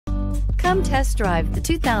Come test drive the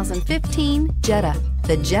 2015 Jetta.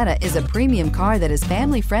 The Jetta is a premium car that is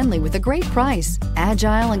family-friendly with a great price,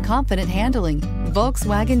 agile and confident handling.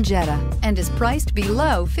 Volkswagen Jetta, and is priced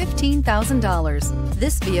below $15,000.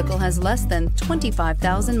 This vehicle has less than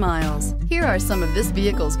 25,000 miles. Here are some of this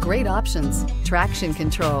vehicle's great options: traction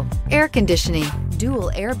control, air conditioning, dual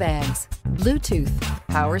airbags, Bluetooth,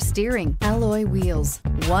 power steering, alloy wheels,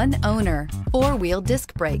 one owner, four-wheel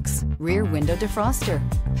disc brakes, rear window defroster,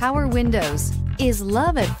 power windows. Is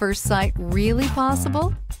love at first sight really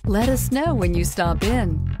possible? Let us know when you stop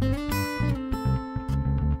in.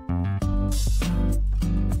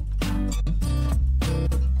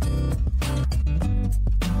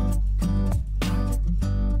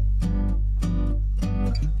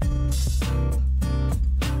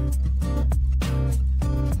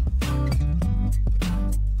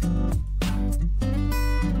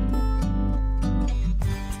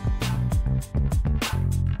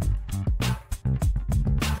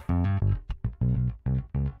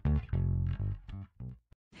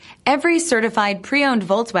 Every certified pre-owned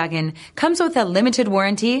Volkswagen comes with a limited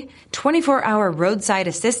warranty, 24-hour roadside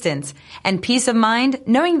assistance, and peace of mind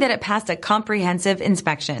knowing that it passed a comprehensive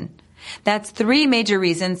inspection. That's 3 major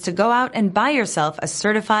reasons to go out and buy yourself a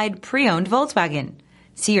certified pre-owned Volkswagen.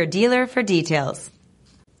 See your dealer for details.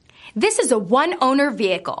 This is a one-owner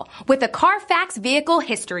vehicle with a CARFAX Vehicle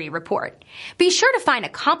History Report. Be sure to find a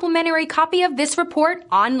complimentary copy of this report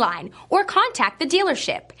online or contact the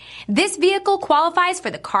dealership. This vehicle qualifies for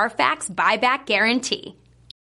the CARFAX Buyback Guarantee.